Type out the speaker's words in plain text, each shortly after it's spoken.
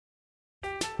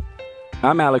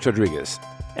I'm Alex Rodriguez.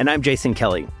 And I'm Jason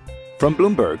Kelly. From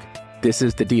Bloomberg, this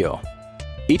is The Deal.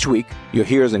 Each week, you'll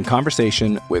hear us in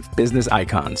conversation with business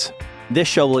icons. This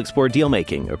show will explore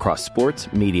deal-making across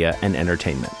sports, media, and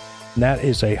entertainment. That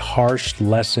is a harsh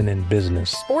lesson in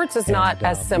business. Sports is not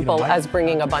as simple as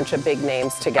bringing a bunch of big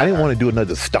names together. I didn't want to do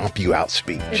another stomp you out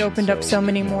speech. It opened up so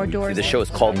many more doors. The show is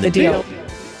called The Deal.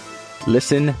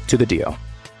 Listen to The Deal.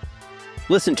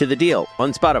 Listen to The Deal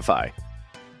on Spotify.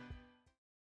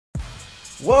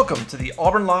 Welcome to the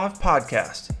Auburn Live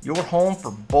podcast, your home for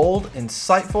bold,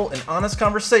 insightful, and honest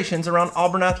conversations around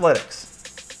Auburn athletics.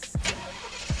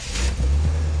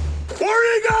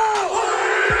 Where you go?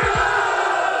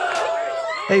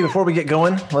 Hey, before we get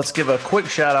going, let's give a quick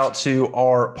shout out to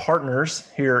our partners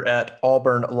here at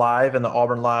Auburn Live and the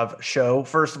Auburn Live show.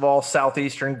 First of all,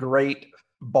 Southeastern, great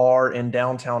bar in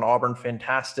downtown Auburn,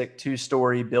 fantastic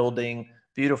two-story building,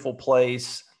 beautiful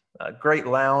place, great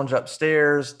lounge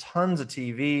upstairs, tons of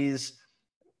TVs,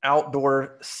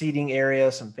 outdoor seating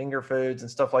area, some finger foods and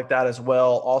stuff like that as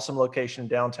well. Awesome location in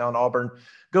downtown Auburn.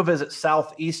 Go visit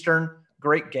Southeastern,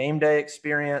 great game day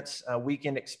experience,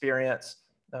 weekend experience.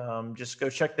 Just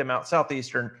go check them out.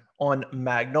 Southeastern on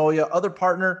Magnolia. Other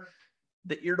partner,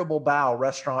 the Irritable Bow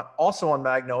restaurant, also on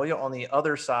Magnolia, on the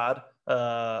other side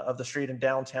of the street in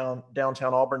downtown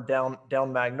Auburn,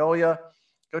 down Magnolia.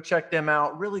 Go check them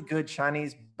out. Really good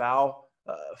Chinese bao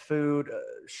food,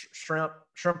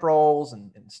 shrimp rolls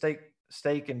and steak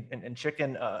and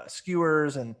chicken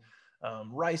skewers and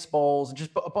rice bowls and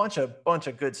just a bunch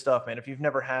of good stuff, man. If you've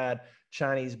never had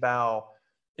Chinese bao,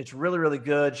 it's really, really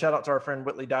good. Shout out to our friend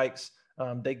Whitley Dykes.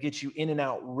 They get you in and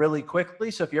out really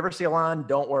quickly. So if you ever see a line,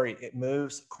 don't worry. It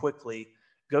moves quickly.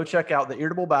 Go check out the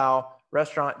Irritable Bow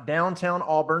restaurant, downtown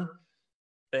Auburn,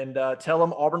 and tell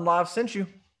them Auburn Live sent you.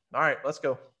 All right, let's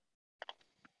go.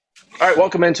 All right,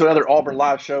 welcome into another Auburn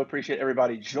Live show. Appreciate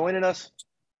everybody joining us.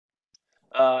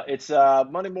 It's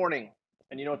Monday morning,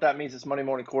 and you know what that means. It's Monday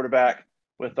morning quarterback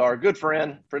with our good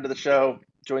friend of the show.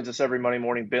 Joins us every Monday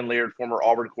morning, Ben Leard, former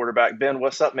Auburn quarterback. Ben,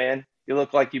 what's up, man? You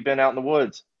look like you've been out in the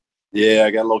woods. Yeah,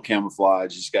 I got a little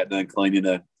camouflage. Just got done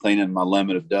cleaning my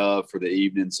lemon of Dove for the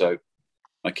evening. So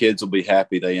my kids will be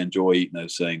happy. They enjoy eating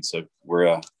those things. So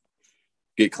we're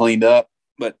get cleaned up,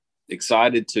 but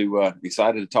excited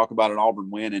to talk about an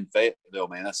Auburn win in Fayetteville,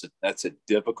 man. That's a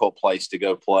difficult place to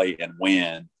go play and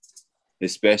win,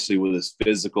 especially with as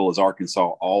physical as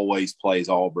Arkansas always plays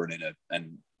Auburn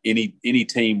and any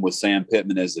team with Sam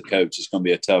Pittman as the coach is going to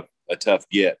be a tough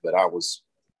get. But I was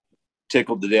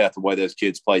tickled to death the way those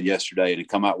kids played yesterday, and to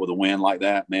come out with a win like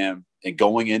that, man, and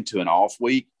going into an off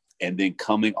week and then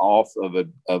coming off of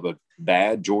a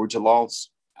bad Georgia loss,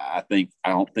 I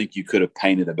don't think you could have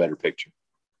painted a better picture.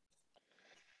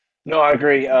 No, I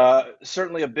agree.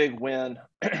 Certainly a big win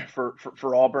for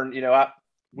Auburn. You know,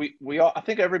 I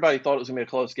think everybody thought it was going to be a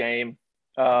close game.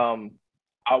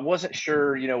 I wasn't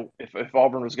sure, you know, if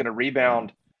Auburn was going to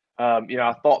rebound.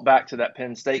 I thought back to that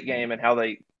Penn State game and how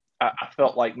I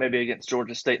felt like maybe against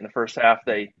Georgia State in the first half,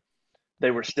 they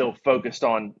were still focused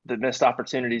on the missed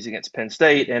opportunities against Penn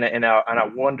State. And I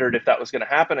wondered if that was going to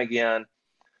happen again.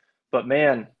 But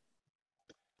man,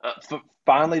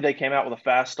 finally they came out with a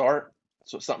fast start.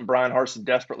 So it's something Brian Harsin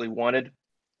desperately wanted.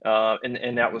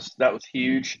 And that was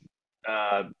huge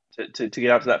to get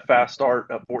out to that fast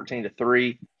start of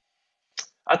 14-3.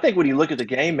 I think when you look at the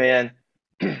game, man,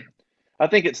 I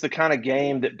think it's the kind of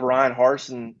game that Brian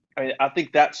Harsin. I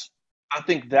think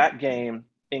that game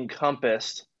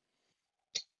encompassed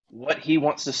what he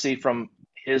wants to see from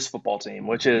his football team,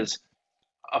 which is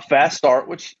a fast start,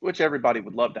 which everybody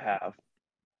would love to have,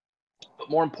 but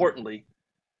more importantly,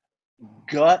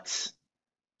 guts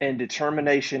and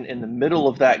determination in the middle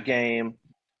of that game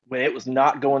when it was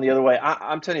not going the other way.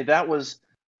 I'm telling you, that was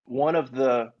one of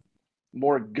the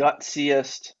more gutsy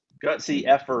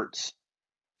efforts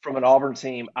from an Auburn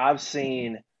team I've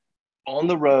seen on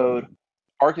the road.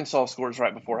 Arkansas scores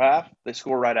right before half. They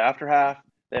score right after half.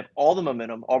 They have all the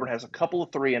momentum. Auburn has a couple of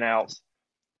 3-and-outs.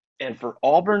 And for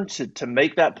Auburn to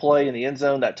make that play in the end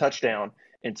zone, that touchdown,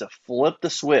 and to flip the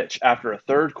switch after a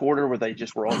third quarter where they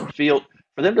just were on the field,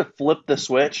 for them to flip the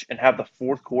switch and have the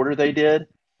fourth quarter they did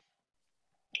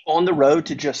on the road,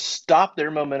 to just stop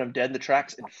their momentum dead in the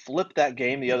tracks and flip that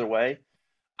game the other way,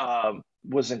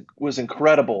 was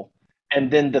incredible.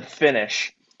 And then the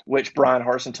finish, which Brian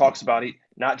Harsin talks about,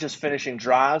 not just finishing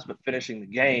drives, but finishing the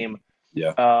game.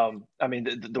 Yeah.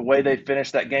 The way they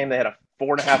finished that game, they had a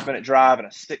 4.5-minute drive and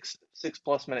a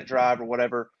six-plus minute drive or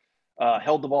whatever,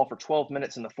 held the ball for 12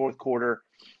 minutes in the fourth quarter.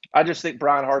 I just think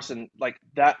Brian Harsin,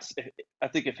 I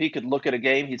think if he could look at a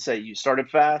game, he'd say, you started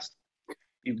fast,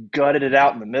 you gutted it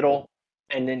out in the middle,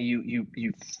 and then you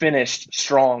finished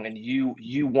strong, and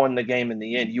you won the game in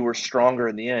the end. You were stronger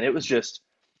in the end. It was just,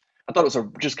 I thought it was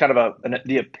just kind of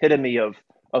the epitome of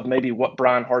maybe what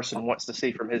Brian Harsin wants to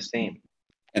see from his team.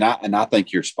 And I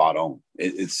think you're spot on.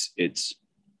 It's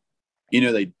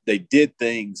they did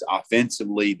things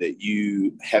offensively that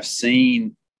you have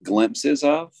seen glimpses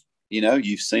of.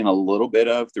 You've seen a little bit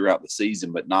of throughout the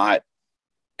season, but not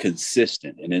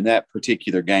consistent. And in that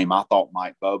particular game, I thought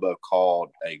Mike Bobo called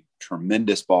a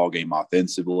tremendous ball game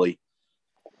offensively.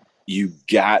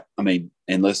 And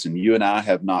listen, you and I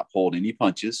have not pulled any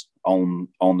punches on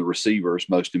the receivers,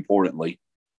 most importantly.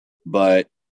 But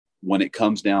when it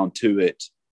comes down to it,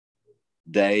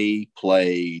 they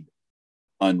played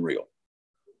unreal.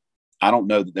 I don't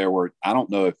know if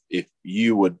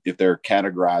they're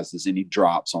categorized as any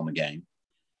drops on the game.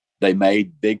 They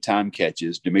made big time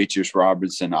catches. Demetrius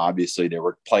Robertson, obviously, there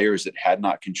were players that had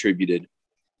not contributed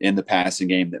in the passing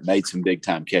game that made some big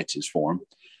time catches for them.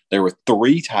 There were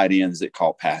 3 tight ends that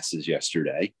caught passes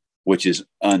yesterday, which is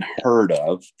unheard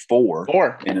of. Four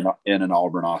in an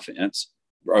Auburn offense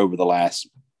over the last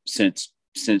since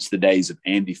the days of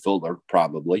Andy Fuller,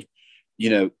 probably.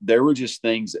 There were just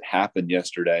things that happened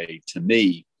yesterday to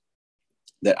me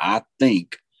that I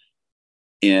think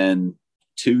in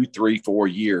 2, 3, 4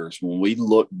 years, when we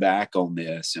look back on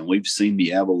this and we've seen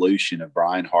the evolution of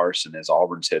Brian Harsin as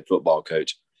Auburn's head football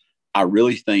coach, I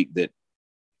really think that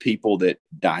people that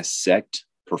dissect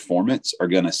performance are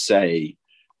going to say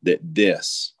that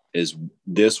this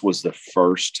was the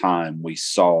first time we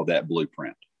saw that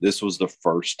blueprint. This was the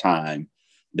first time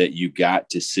that you got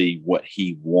to see what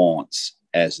he wants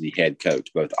as the head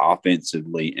coach, both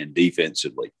offensively and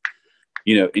defensively.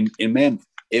 And man,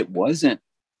 it wasn't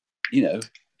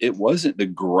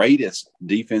the greatest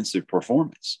defensive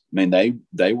performance. I mean,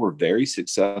 they were very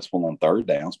successful on third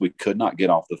downs. We could not get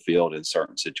off the field in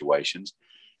certain situations.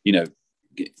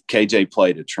 KJ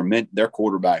played their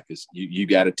quarterback is, you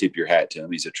got to tip your hat to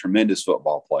him. He's a tremendous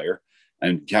football player.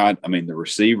 And God, I mean, the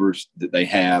receivers that they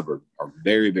have are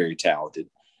very, very talented.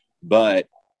 But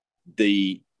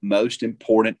the most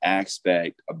important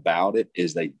aspect about it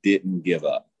is they didn't give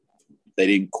up. They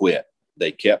didn't quit.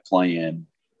 They kept playing,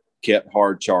 kept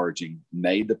hard charging,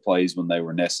 made the plays when they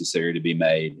were necessary to be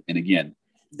made. And again,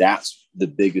 that's the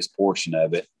biggest portion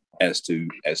of it as to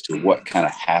what kind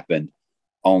of happened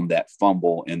on that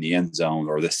fumble in the end zone,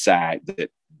 or the sack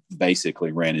that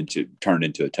basically turned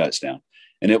into a touchdown.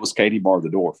 And it was Katie barred the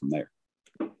door from there.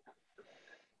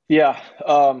 Yeah.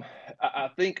 I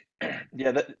think,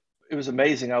 that it was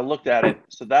amazing. I looked at it.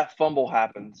 So that fumble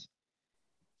happens.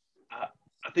 I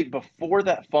think before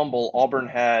that fumble, Auburn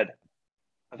had,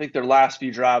 I think their last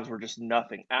few drives were just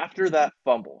nothing. After that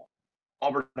fumble,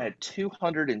 Auburn had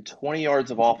 220 yards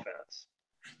of offense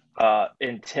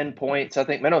in 10 points.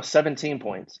 17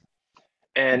 points.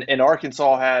 And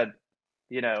Arkansas had,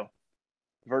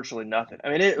 virtually nothing. I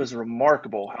mean, it was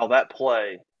remarkable how that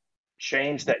play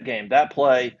changed that game. That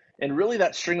play, and really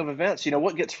that string of events,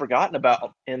 what gets forgotten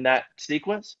about in that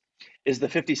sequence is the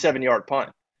 57-yard punt.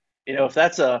 If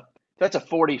that's a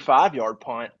 45-yard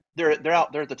punt, they're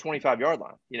out there at the 25-yard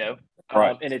line,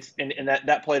 Right. And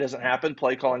that play doesn't happen.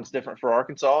 Play calling is different for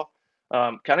Arkansas.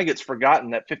 Kind of gets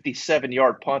forgotten, that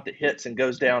 57-yard punt that hits and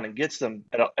goes down and gets them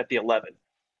at the 11.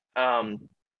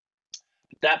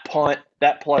 That punt,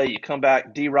 that play, you come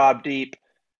back, D-Rob deep,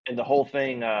 and the whole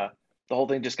thing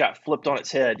just got flipped on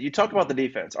its head. You talk about the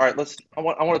defense. All right, I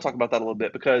want to talk about that a little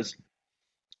bit, because,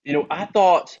 I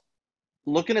thought,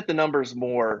 looking at the numbers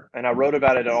more, and I wrote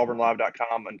about it at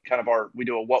auburnlive.com, and kind of we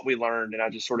do a what we learned, and I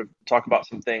just sort of talk about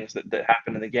some things that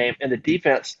happened in the game. And the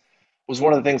defense was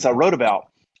one of the things I wrote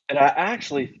about. And I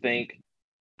actually think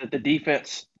that the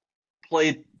defense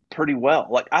played pretty well.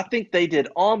 Like, I think they did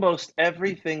almost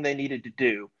everything they needed to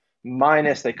do,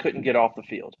 minus they couldn't get off the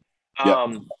field.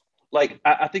 Yep.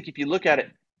 I think if you look at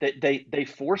it, they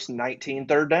forced 19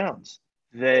 third downs.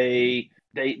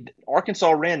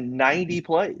 Arkansas ran 90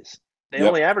 plays. They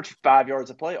only averaged 5 yards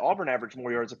a play. Auburn averaged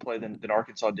more yards a play than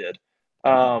Arkansas did.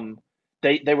 Arkansas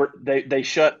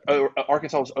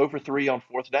was 0 for 3 on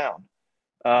fourth down.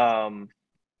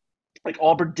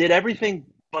 Auburn did everything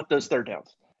but those third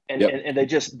downs. And they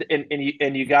just,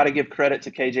 and you got to give credit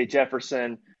to KJ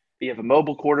Jefferson. You have a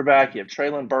mobile quarterback. You have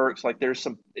Traylon Burks. There's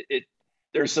some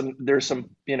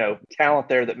talent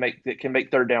there that can make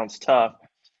third downs tough.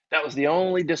 That was the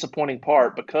only disappointing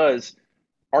part, because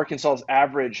Arkansas's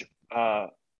average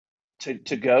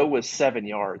to go was 7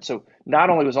 yards. So not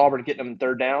only was Auburn getting them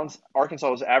third downs,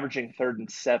 Arkansas was averaging 3rd and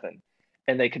 7,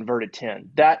 and they converted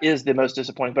 10. That is the most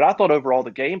disappointing. But I thought overall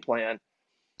the game plan,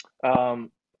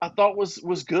 I thought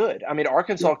was good. I mean,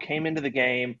 Arkansas came into the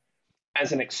game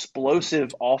as an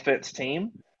explosive offense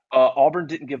team, Auburn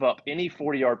didn't give up any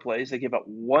 40-yard plays. They gave up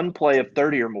one play of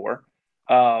 30 or more.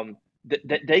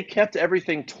 They kept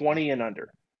everything 20 and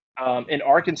under. And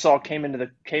Arkansas came into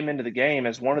the game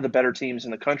as one of the better teams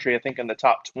in the country, I think in the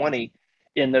top 20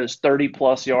 in those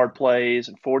 30-plus yard plays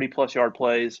and 40-plus yard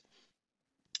plays.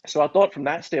 So I thought from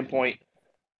that standpoint,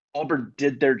 Auburn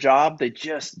did their job. They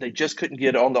just couldn't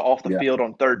get off the field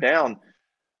on third down.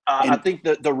 I think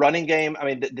the running game, I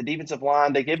mean, the defensive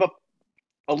line, they gave up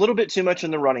a little bit too much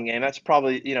in the running game. That's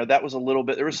probably, that was a little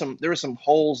bit, there were some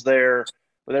holes there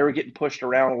where they were getting pushed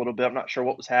around a little bit. I'm not sure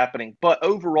what was happening. But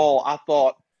overall, I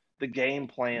thought the game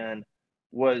plan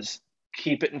was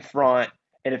keep it in front.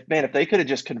 And if they could have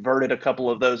just converted a couple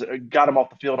of those, got them off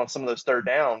the field on some of those third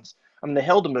downs, I mean, they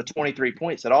held them to 23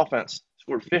 points. That offense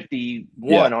scored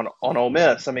 51 on Ole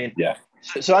Miss. I mean,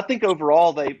 so I think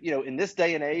overall they, in this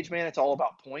day and age, man, it's all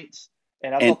about points.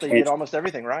 And I thought they did almost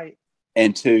everything right.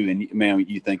 And man,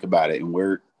 you think about it, and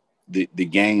we're the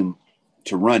game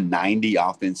to run 90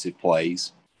 offensive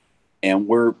plays, and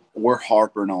we're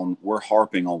harping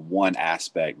on one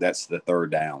aspect. That's the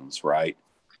third downs, right?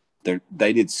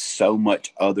 They did so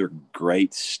much other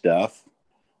great stuff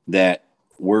that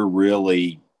we're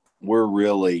really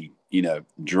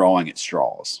drawing at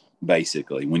straws,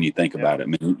 basically, when you think about it. I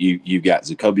mean, you got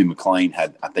Zacoby McClain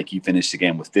I think he finished the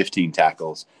game with 15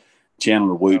 tackles.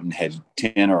 Chandler Wooten had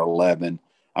 10 or 11.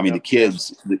 I mean, the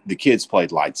kids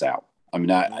played lights out. I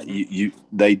mean,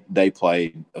 they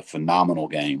played a phenomenal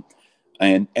game.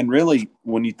 And really,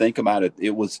 when you think about it,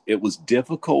 it was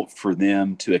difficult for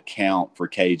them to account for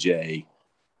KJ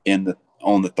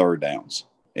on the third downs.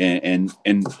 And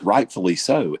rightfully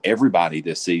so. Everybody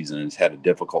this season has had a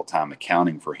difficult time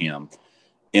accounting for him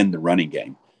in the running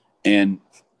game. And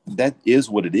that is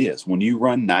what it is. When you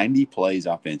run 90 plays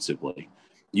offensively,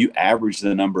 you average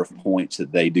the number of points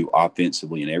that they do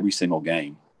offensively in every single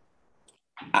game.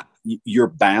 You're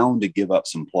bound to give up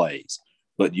some plays,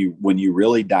 but when you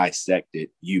really dissect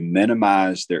it, you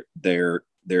minimize their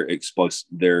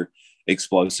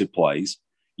explosive plays.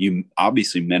 You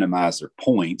obviously minimize their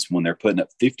points when they're putting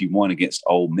up 51 against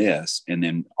Ole Miss, and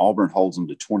then Auburn holds them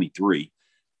to 23,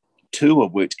 2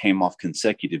 of which came off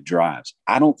consecutive drives.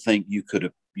 I don't think you could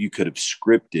have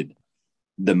scripted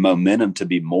the momentum to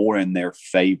be more in their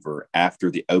favor after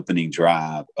the opening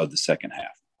drive of the second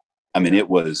half. I mean,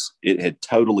 it had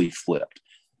totally flipped,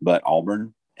 but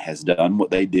Auburn has done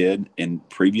what they did in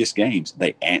previous games.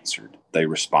 They answered, they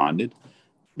responded,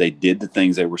 they did the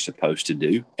things they were supposed to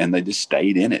do, and they just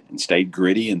stayed in it and stayed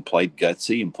gritty and played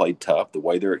gutsy and played tough the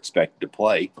way they're expected to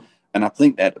play. And I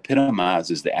think that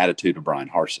epitomizes the attitude of Brian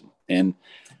Harsin. And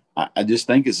I just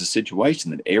think it's a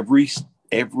situation that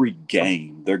every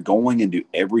game, they're going into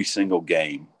every single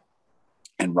game,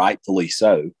 and rightfully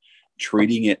so,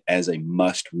 treating it as a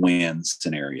must-win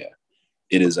scenario.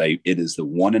 It is the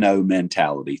 1-0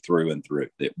 mentality through and through,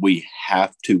 that we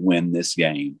have to win this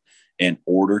game in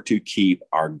order to keep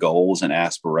our goals and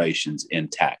aspirations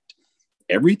intact.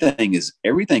 Everything is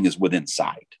within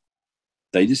sight.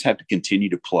 They just have to continue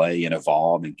to play and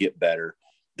evolve and get better.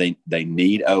 They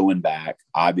need Owen back.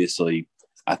 Obviously,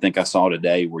 I think I saw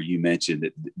today where you mentioned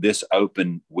that this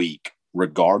open week,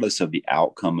 regardless of the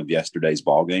outcome of yesterday's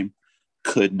ball game,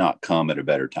 could not come at a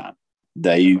better time.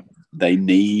 They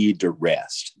need to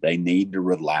rest. They need to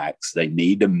relax. They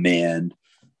need to mend.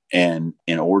 And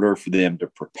in order for them to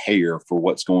prepare for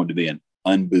what's going to be an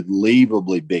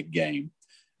unbelievably big game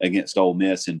against Ole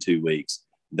Miss in 2 weeks,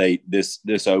 this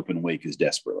open week is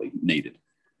desperately needed.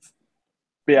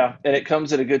 Yeah, and it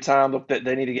comes at a good time. Look, that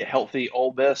they need to get healthy.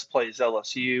 Ole Miss plays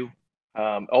LSU.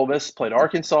 Ole Miss played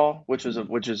Arkansas, which is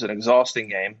an exhausting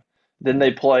game. Then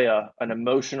they play an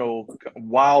emotional,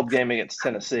 wild game against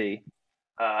Tennessee.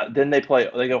 Then they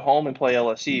go home and play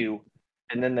LSU,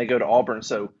 and then they go to Auburn.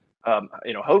 So,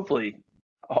 hopefully,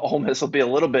 Ole Miss will be a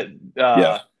little bit,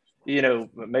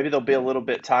 maybe they'll be a little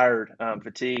bit tired,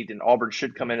 fatigued, and Auburn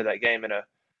should come into that game in a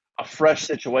fresh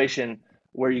situation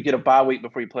where you get a bye week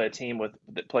before you play a team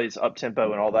that plays up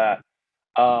tempo and all that.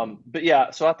 But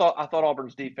yeah, so I thought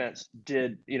Auburn's defense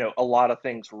did a lot of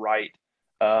things right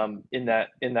in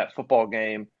that football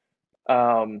game.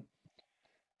 That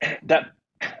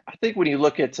I think when you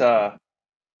look at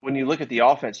the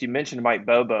offense, you mentioned Mike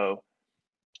Bobo,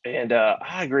 and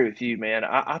I agree with you, man.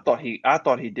 I thought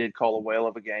he did call a whale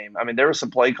of a game. I mean, there were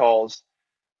some play calls.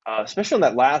 Especially on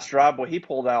that last drive, he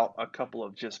pulled out a couple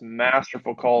of just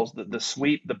masterful calls. The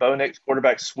sweep, the Bo Nix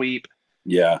quarterback sweep.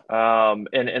 Yeah. And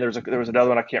there was another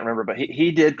one I can't remember, but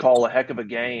he did call a heck of a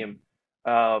game.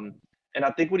 And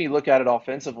I think when you look at it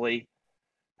offensively,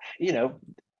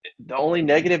 The only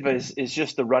negative is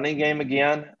just the running game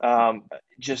again.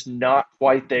 Just not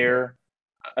quite there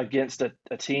against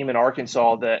a team in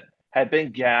Arkansas that had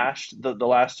been gashed the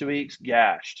last 2 weeks,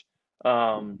 gashed.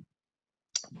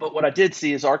 But what I did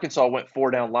see is Arkansas went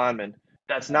 4 down linemen.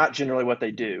 That's not generally what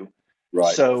they do.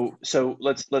 Right. So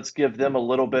let's give them a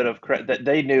little bit of credit that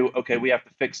they knew, okay, we have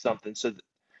to fix something. So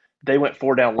they went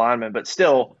 4 down linemen, but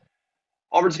still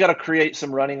Auburn's got to create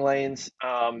some running lanes.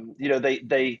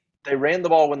 They ran the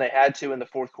ball when they had to in the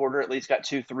fourth quarter, at least got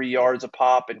 2-3 yards a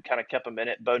pop and kind of kept them in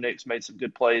it. Bo Nix made some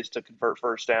good plays to convert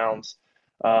first downs.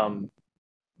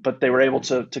 But they were able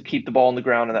to keep the ball on the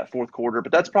ground in that fourth quarter.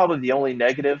 But that's probably the only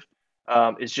negative.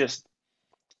 Is just,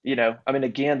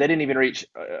 again, they didn't even reach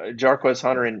Jarquez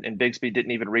Hunter and Bigsby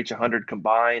didn't even reach 100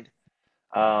 combined.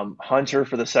 Hunter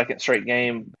for the second straight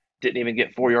game didn't even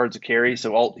get 4 yards of carry.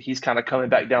 So he's kind of coming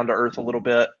back down to earth a little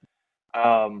bit.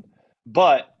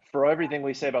 But for everything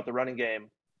we say about the running game,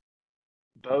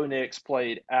 Bo Nix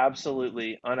played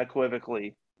absolutely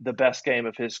unequivocally the best game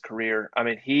of his career. I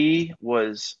mean, he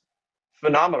was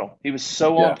phenomenal. He was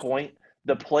so on point.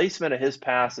 The placement of his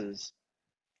passes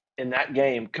in that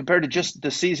game compared to just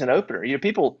the season opener. You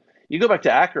go back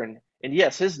to Akron, and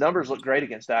yes, his numbers look great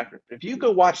against Akron. But if you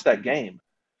go watch that game,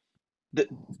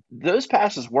 those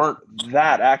passes weren't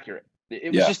that accurate.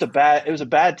 It was just a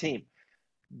bad team.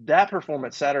 That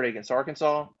performance Saturday against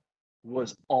Arkansas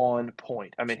was on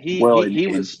point. I mean, he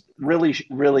was really,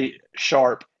 really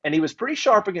sharp, and he was pretty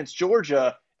sharp against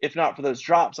Georgia, if not for those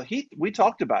drops. Like we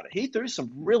talked about it. He threw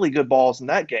some really good balls in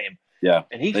that game. Yeah.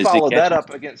 And he followed that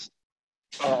up against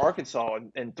Arkansas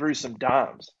and threw some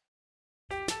dimes.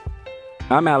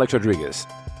 I'm Alex Rodriguez.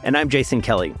 And I'm Jason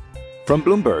Kelly. From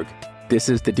Bloomberg, this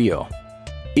is The Deal.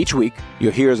 Each week,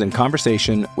 you'll hear us in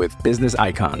conversation with business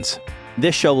icons.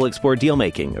 This show will explore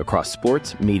deal-making across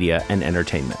sports, media, and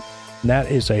entertainment. That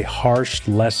is a harsh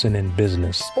lesson in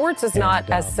business. Sports is not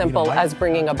as simple as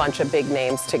bringing a bunch of big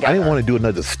names together. I didn't want to do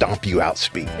another stomp you out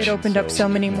speech. It opened up so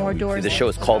many more doors. The show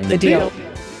is called The Deal.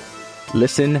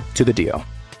 Listen to The Deal.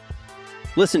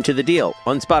 Listen to The Deal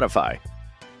on Spotify.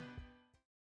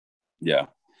 Yeah.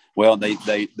 Well,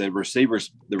 the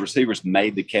receivers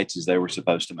made the catches they were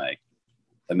supposed to make.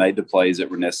 They made the plays that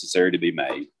were necessary to be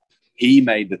made. He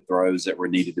made the throws that were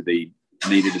needed to be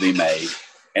made.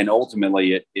 And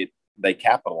ultimately they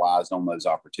capitalized on those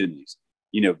opportunities.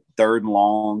 Third and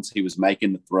longs, he was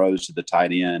making the throws to the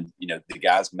tight end. The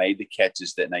guys made the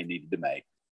catches that they needed to make,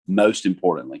 most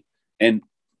importantly. And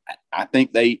I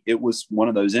think it was one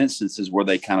of those instances where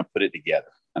they kind of put it together.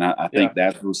 And I think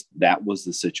that was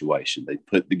the situation. They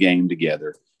put the game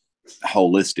together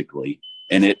holistically,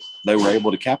 and they were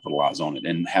able to capitalize on it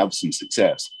and have some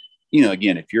success.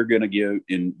 Again, if you're going to go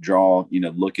and draw,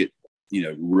 look at,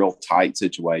 real tight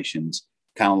situations,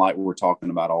 kind of like we're talking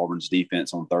about Auburn's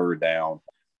defense on third down,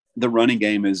 the running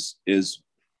game was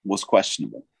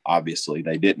questionable. Obviously,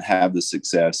 they didn't have the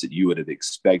success that you would have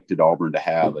expected Auburn to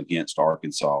have against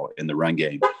Arkansas in the run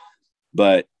game.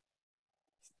 But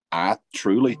I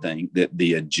truly think that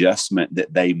the adjustment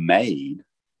that they made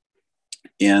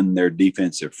in their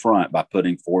defensive front by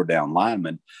putting 4-down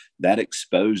linemen, that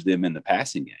exposed them in the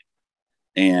passing game.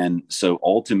 And so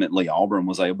ultimately Auburn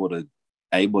was able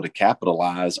to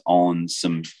capitalize on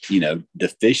some,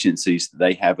 deficiencies that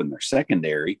they have in their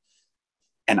secondary.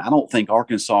 And I don't think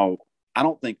Arkansas,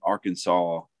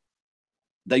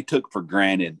 they took for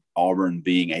granted Auburn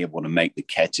being able to make the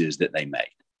catches that they made,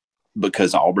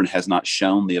 because Auburn has not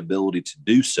shown the ability to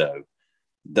do so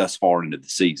thus far into the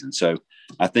season. So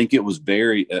I think it was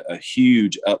a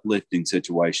huge uplifting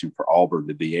situation for Auburn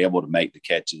to be able to make the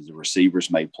catches. The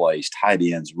receivers made plays, tight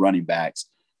ends, running backs.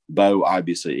 Bo,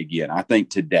 obviously, again, I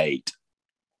think to date,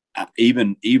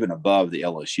 even above the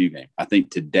LSU game, I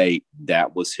think to date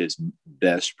that was his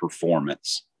best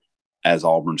performance as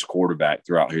Auburn's quarterback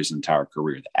throughout his entire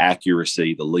career. The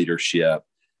accuracy, the leadership,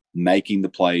 making the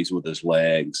plays with his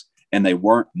legs. And they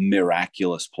weren't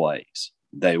miraculous plays.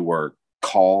 They were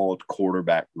called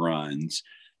quarterback runs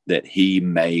that he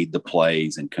made the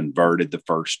plays and converted the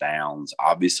first downs.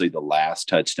 Obviously, the last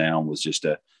touchdown was just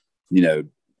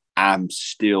I'm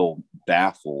still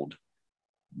baffled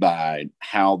by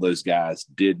how those guys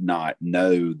did not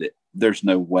know that there's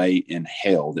no way in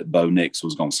hell that Bo Nix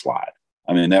was going to slide.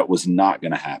 I mean, that was not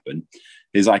going to happen.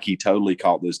 It's like he totally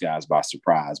caught those guys by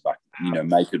surprise by,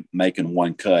 making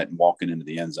one cut and walking into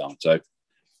the end zone. So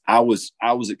I was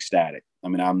ecstatic. I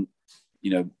mean, I'm,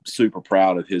 super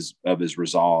proud of his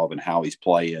resolve and how he's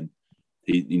playing.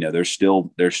 There's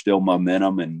still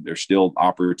momentum and there's still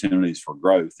opportunities for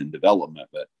growth and development,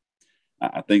 but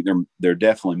I think they're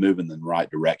definitely moving in the right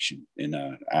direction. And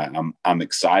I'm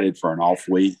excited for an off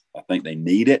week. I think they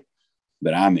need it,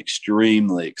 but I'm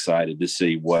extremely excited to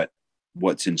see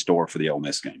what's in store for the Ole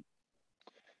Miss game.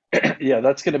 Yeah,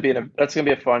 that's going to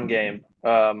be a fun game.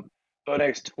 Bo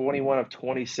Nix 21 of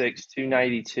 26,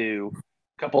 292,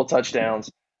 a couple of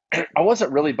touchdowns. I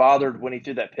wasn't really bothered when he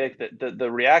threw that pick. That the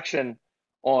reaction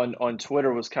on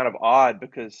Twitter was kind of odd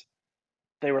because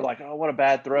they were like, "Oh, what a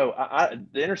bad throw!"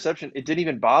 The interception, it didn't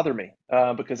even bother me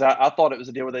because I thought it was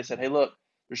a deal where they said, "Hey, look,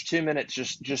 there's 2 minutes.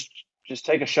 Just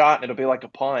take a shot and it'll be like a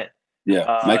punt."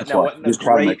 Yeah, make a play. Now, wasn't a Just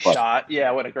try to make great shot. Yeah,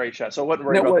 it wasn't a great shot. So I wasn't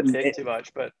worried about the pick too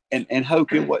much. But and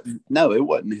Hoke, it wasn't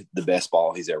the best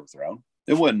ball he's ever thrown.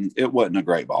 It wasn't a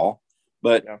great ball.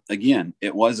 But again,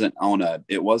 it wasn't on a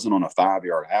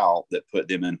 5-yard out that put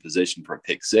them in position for a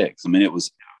pick six. I mean, it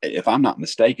was, if I'm not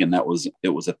mistaken, it was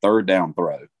a third down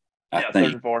throw. I think.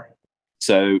 3rd and 4.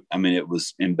 So I mean, it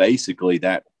was, and basically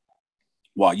that,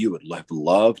 while you would have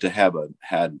loved to have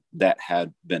had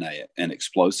been an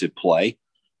explosive play,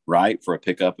 right, for a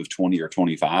pickup of 20 or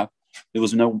 25, it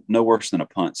was no worse than a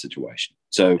punt situation.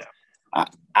 So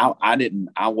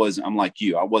I'm like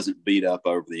you, I wasn't beat up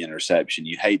over the interception.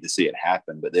 You hate to see it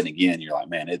happen, but then again, you're like,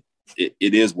 man, it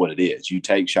is what it is. You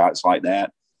take shots like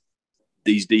that.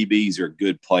 These DBs are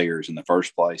good players in the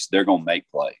first place. They're going to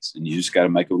make plays, and you just got to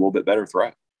make a little bit better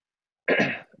throw.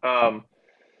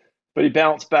 But he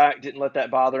bounced back, didn't let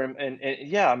that bother him. And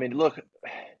yeah, I mean, look,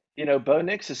 Bo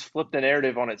Nix has flipped the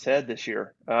narrative on its head this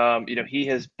year. He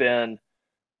has been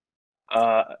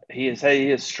he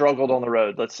has struggled on the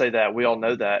road. Let's say that. We all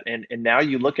know that. And now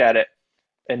you look at it,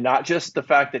 and not just the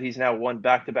fact that he's now won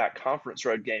back-to-back conference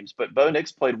road games, but Bo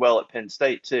Nix played well at Penn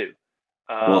State too.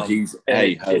 Well,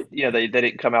 they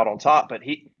didn't come out on top, but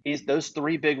he's those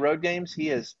 3 big road games. He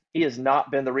has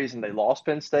not been the reason they lost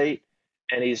Penn State,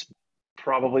 and he's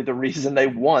probably the reason they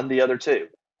won the other 2.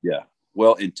 Yeah.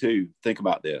 Well, and 2, think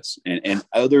about this, and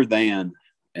other than,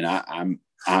 and I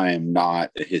am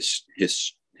not a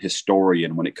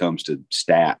historian when it comes to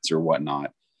stats or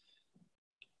whatnot.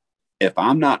 If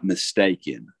I'm not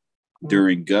mistaken,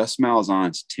 during Gus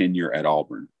Malzahn's tenure at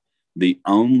Auburn, the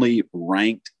only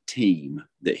ranked team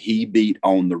that he beat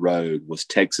on the road was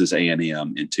Texas A&M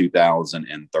in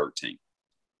 2013.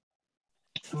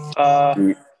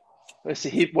 Let's see.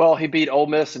 He beat Ole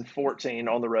Miss in 14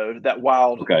 on the road. That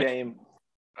wild game.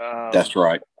 That's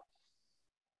right.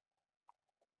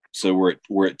 So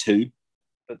we're at 2.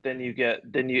 But then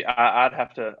I'd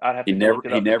have to look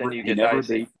it up.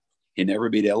 He never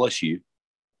beat LSU.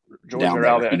 Georgia or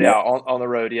Alabama, on the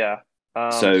road, yeah.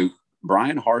 So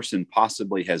Brian Harsin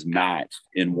possibly has matched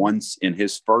in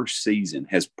his first season,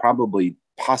 has possibly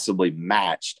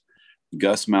matched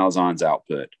Gus Malzahn's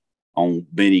output on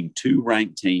beating 2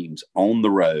 ranked teams on the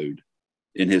road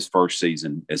in his first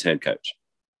season as head coach.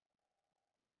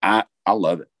 I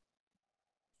love it.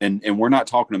 And we're not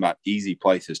talking about easy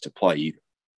places to play either.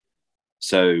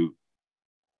 So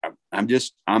I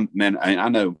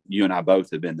know you and I both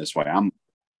have been this way.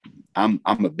 I'm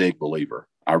a big believer.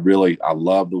 I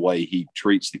love the way he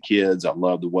treats the kids. I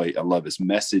love his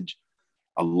message.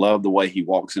 I love the way he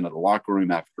walks into the locker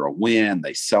room after a win.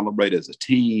 They celebrate as a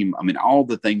team. I mean, all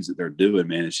the things that they're doing,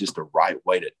 man, it's just the right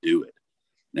way to do it.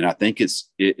 And I think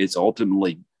it's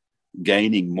ultimately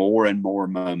gaining more and more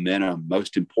momentum,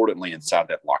 most importantly inside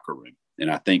that locker room.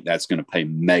 And I think that's going to pay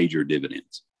major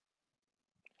dividends.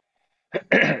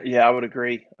 Yeah, I would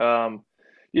agree. One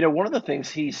of the things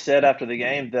he said after the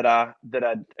game that I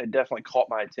definitely caught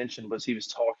my attention was he was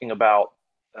talking about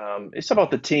it's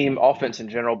about the team offense in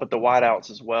general, but the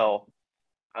wideouts as well.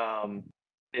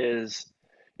 He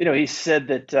said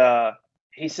that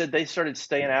they started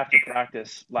staying after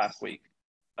practice last week,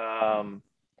 and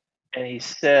he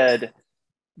said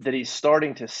that he's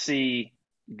starting to see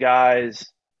guys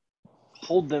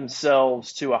hold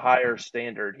themselves to a higher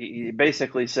standard. He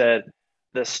basically said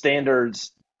the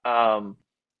standards that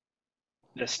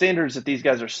these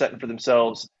guys are setting for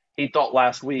themselves, he thought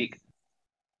last week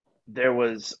there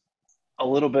was a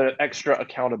little bit of extra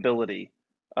accountability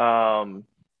from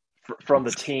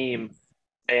the team.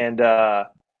 And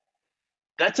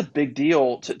that's a big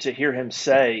deal to hear him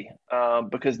say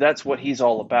because that's what he's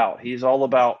all about. He's all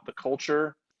about the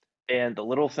culture and the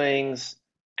little things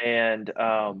and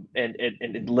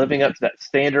living up to that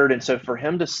standard. And so for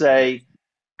him to say,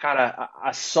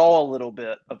 I saw a little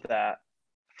bit of that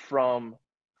from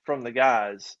the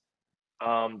guys.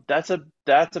 That's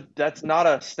not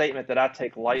a statement that I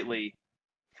take lightly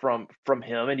from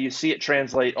him, and you see it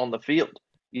translate on the field.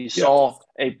 You saw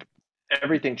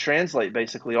everything translate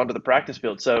basically onto the practice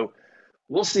field. So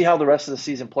we'll see how the rest of the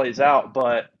season plays out.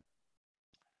 But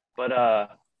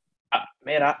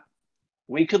But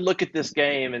we could look at this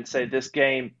game and say this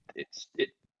game,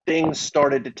 things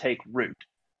started to take root.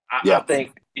 I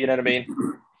think, you know what I mean?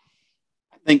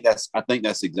 I think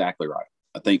that's exactly right.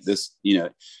 I think this,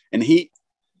 and he,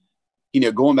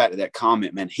 going back to that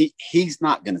comment, man, he's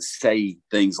not going to say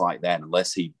things like that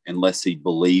unless he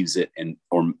believes it,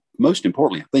 or most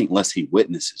importantly, I think unless he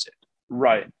witnesses it.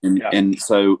 Right. And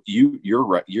so you're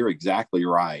right. You're exactly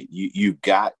right. You've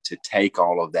got to take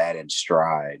all of that in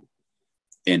stride.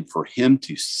 And for him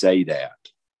to say that,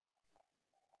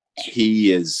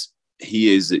 he is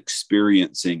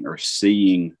experiencing or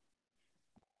seeing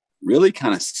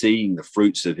the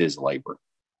fruits of his labor.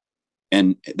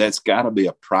 And that's got to be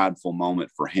a prideful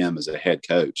moment for him as a head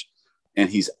coach. And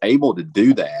he's able to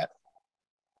do that.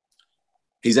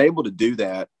 He's able to do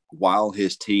that while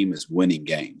his team is winning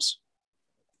games.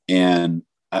 And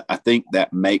I think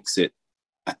that makes it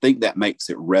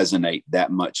resonate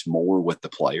that much more with the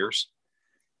players,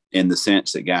 in the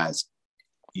sense that, guys,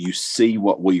 you see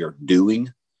what we are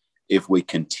doing. If we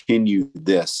continue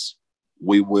this,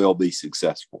 we will be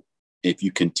successful. If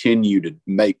you continue to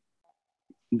make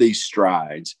these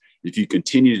strides, if you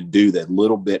continue to do that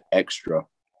little bit extra,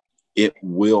 it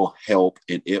will help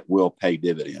and it will pay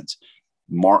dividends.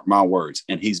 Mark my words.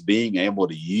 And he's being able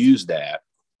to use that.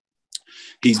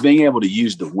 He's being able to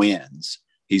use the wins.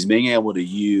 He's being able to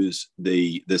use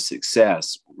the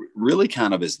success really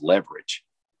kind of as leverage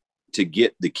to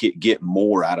get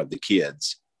more out of the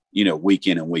kids, week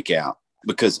in and week out.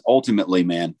 Because ultimately,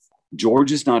 man,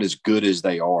 Georgia's not as good as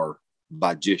they are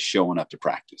by just showing up to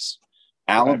practice.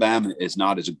 Alabama is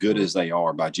not as good as they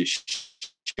are by just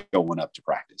showing up to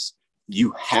practice.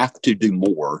 You have to do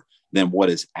more than what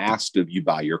is asked of you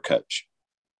by your coach.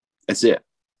 That's it.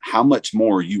 How much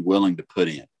more are you willing to put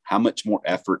in? How much more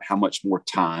effort? How much more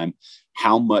time?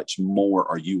 How much more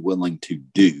are you willing to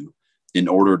do in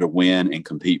order to win and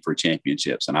compete for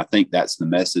championships? And I think that's the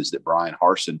message that Brian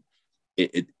Harsin,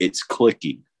 it's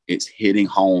clicking. It's hitting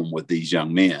home with these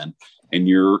young men. And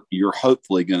you're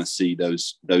hopefully going to see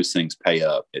those things pay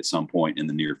up at some point in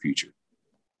the near future.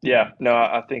 Yeah, no,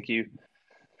 I think you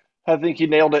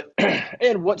nailed it.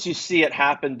 And once you see it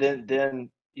happen, then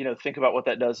think about what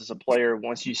that does as a player.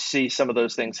 Once you see some of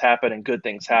those things happen and good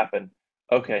things happen,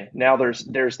 okay, now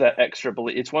there's that extra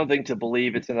belief. It's one thing to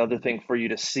believe; it's another thing for you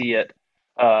to see it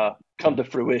come to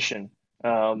fruition.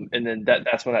 And then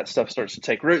that's when that stuff starts to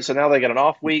take root. So now they got an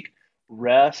off week,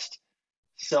 rest,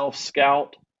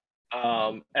 self-scout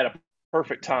at a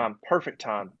perfect time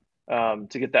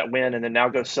to get that win, and then now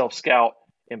go self-scout,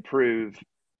 improve,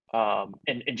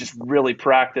 and just really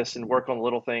practice and work on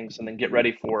little things, and then get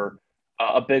ready for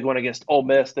a big one against Ole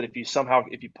Miss. That if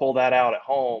you pull that out at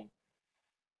home,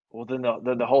 well, then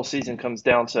the whole season comes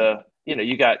down to,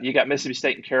 you got Mississippi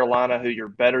State and Carolina, who you're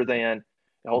better than.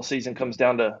 The whole season comes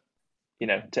down to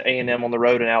to A&M on the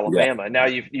road in Alabama. And now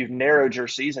you've narrowed your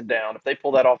season down. If they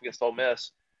pull that off against Ole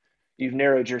Miss, you've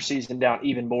narrowed your season down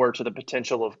even more to the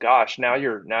potential of, gosh, now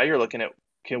you're looking at,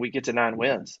 can we get to 9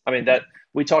 wins? I mean, that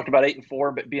we talked about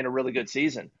 8-4, but being a really good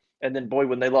season. And then, boy,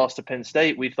 when they lost to Penn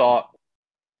State, we thought,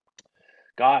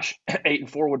 gosh,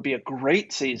 8-4 would be a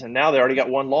great season. Now they already got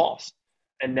 1 loss.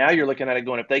 And now you're looking at it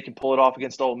going, if they can pull it off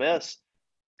against Ole Miss,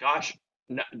 gosh,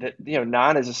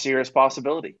 9 is a serious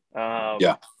possibility.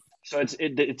 So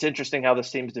it's interesting how this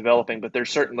team's developing, but they're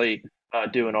certainly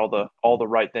doing all the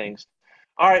right things.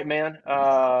 All right, man.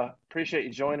 Appreciate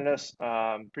you joining us.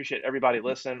 Appreciate everybody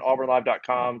listening.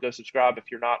 AuburnLive.com. Go subscribe if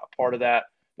you're not a part of that.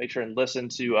 Make sure and listen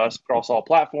to us across all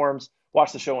platforms.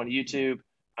 Watch the show on YouTube.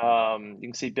 You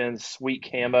can see Ben's sweet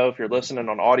camo if you're listening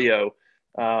on audio.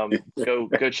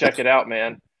 Go check it out,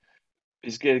 man.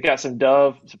 He's got some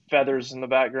dove, some feathers in the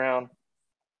background.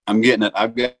 I'm getting it.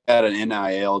 I've got an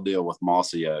NIL deal with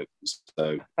Mossy Oak.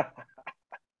 So,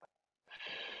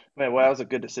 man, well, that was a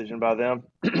good decision by them.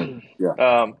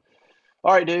 Yeah.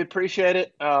 All right, dude. Appreciate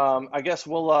it. I guess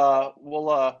we'll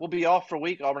be off for a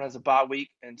week. Auburn has a bye week,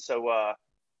 and so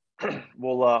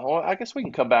I guess we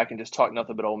can come back and just talk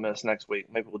nothing but Ole Miss next week.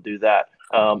 Maybe we'll do that.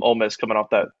 Ole Miss coming off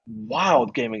that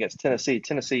wild game against Tennessee.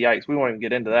 Tennessee, yikes. We won't even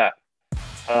get into that.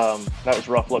 That was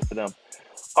a rough look for them.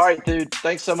 All right, dude.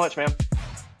 Thanks so much, man.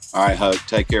 All right, Hug.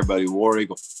 Take care, buddy. War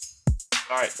Eagle.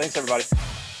 All right. Thanks, everybody.